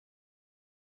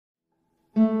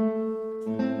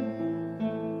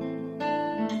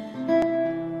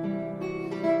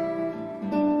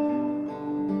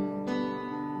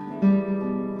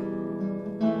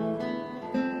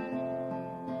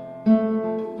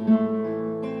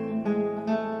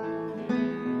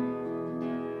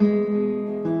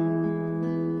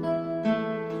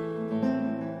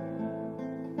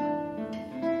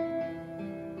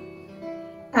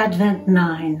Advent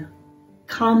 9,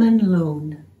 Common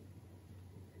Loon.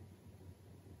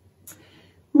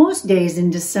 Most days in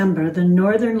December, the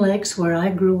northern lakes where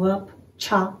I grew up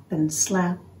chop and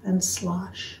slap and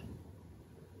slosh.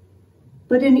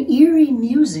 But an eerie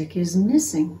music is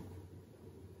missing.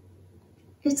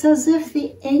 It's as if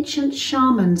the ancient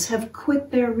shamans have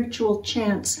quit their ritual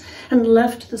chants and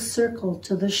left the circle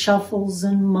to the shuffles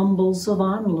and mumbles of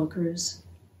onlookers.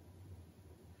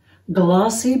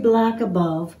 Glossy black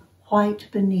above, white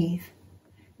beneath,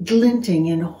 glinting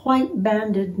in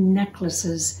white-banded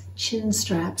necklaces, chin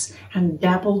straps, and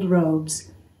dappled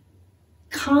robes,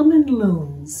 common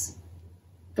loons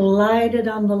glided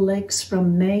on the lakes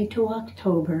from May to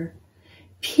October,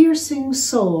 piercing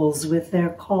souls with their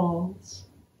calls.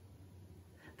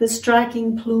 The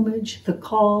striking plumage, the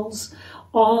calls,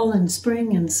 all in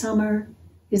spring and summer,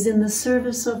 is in the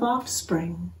service of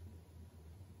offspring.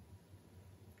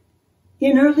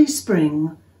 In early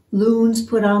spring, loons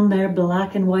put on their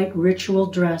black and white ritual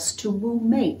dress to woo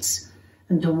mates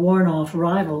and to warn off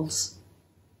rivals.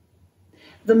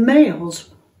 The males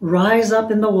rise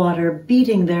up in the water,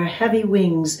 beating their heavy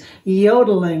wings,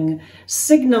 yodeling,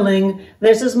 signaling,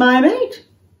 "This is my mate,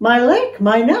 my lake,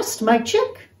 my nest, my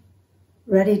chick,"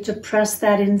 ready to press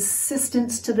that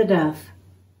insistence to the death.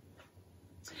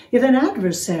 If an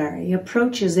adversary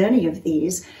approaches any of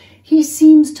these, he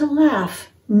seems to laugh,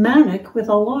 manic with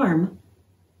alarm.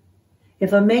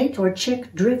 If a mate or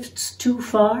chick drifts too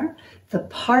far, the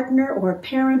partner or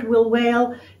parent will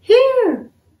wail, "Here,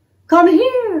 come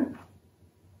here."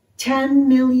 10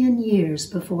 million years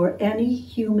before any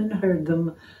human heard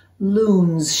them,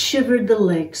 loons shivered the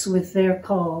lakes with their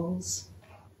calls.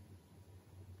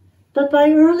 But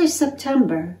by early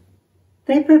September,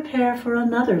 they prepare for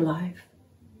another life.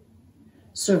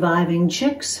 Surviving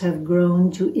chicks have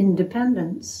grown to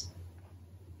independence.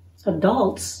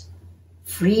 Adults,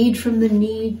 freed from the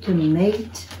need to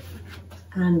mate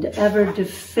and ever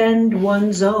defend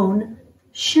one's own,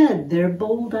 shed their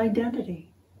bold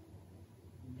identity.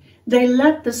 They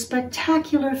let the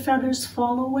spectacular feathers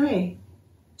fall away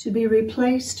to be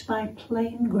replaced by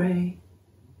plain gray.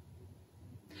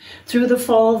 Through the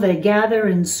fall, they gather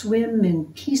and swim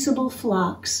in peaceable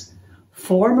flocks,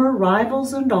 former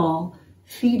rivals and all,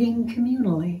 feeding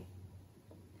communally.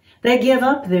 They give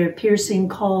up their piercing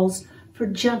calls for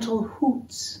gentle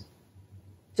hoots,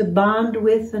 to bond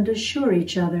with and assure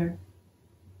each other,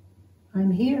 "I'm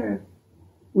here,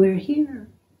 we're here."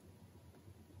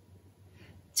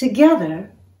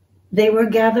 Together, they were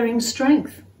gathering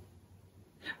strength.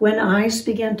 When ice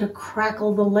began to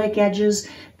crackle the lake edges,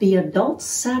 the adults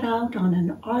set out on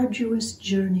an arduous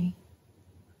journey.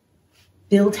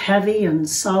 Built heavy and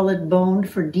solid-boned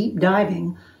for deep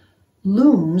diving,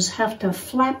 loons have to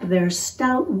flap their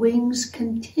stout wings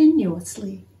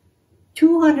continuously,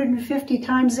 250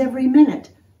 times every minute,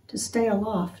 to stay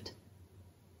aloft.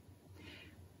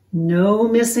 No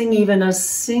missing even a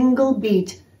single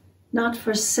beat, not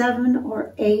for 700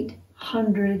 or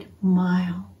 800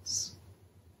 miles.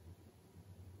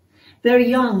 Their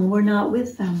young were not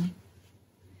with them.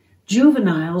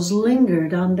 Juveniles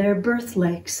lingered on their birth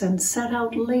lakes and set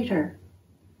out later,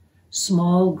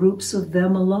 small groups of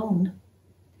them alone,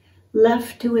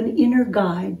 left to an inner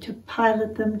guide to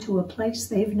pilot them to a place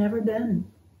they've never been.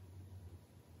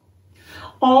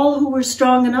 All who were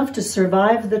strong enough to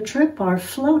survive the trip are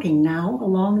floating now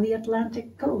along the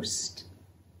Atlantic coast.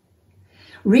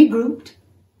 Regrouped,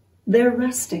 they're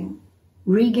resting,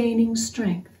 regaining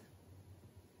strength.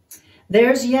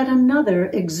 There's yet another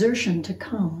exertion to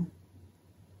come,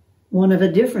 one of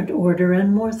a different order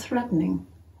and more threatening.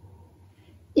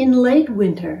 In late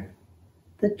winter,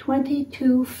 the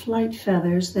 22 flight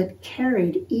feathers that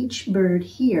carried each bird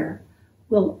here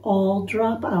will all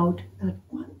drop out at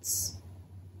once.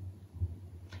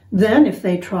 Then, if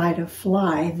they try to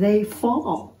fly, they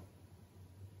fall.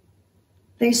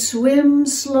 They swim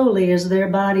slowly as their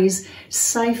bodies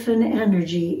siphon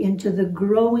energy into the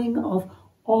growing of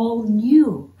all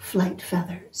new flight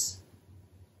feathers.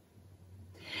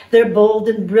 Their bold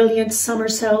and brilliant summer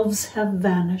selves have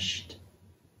vanished.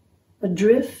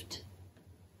 Adrift,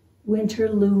 winter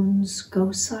loons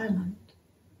go silent.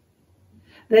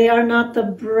 They are not the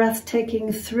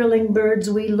breathtaking, thrilling birds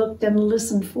we looked and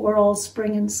listened for all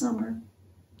spring and summer.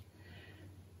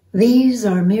 These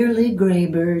are merely gray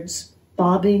birds,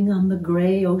 bobbing on the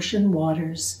gray ocean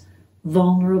waters,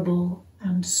 vulnerable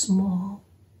and small.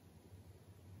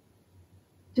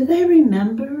 Do they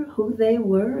remember who they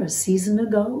were a season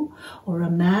ago, or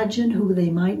imagine who they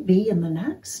might be in the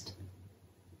next?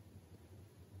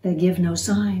 They give no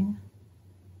sign.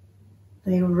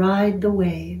 They ride the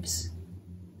waves,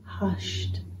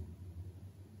 hushed.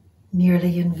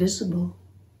 nearly invisible.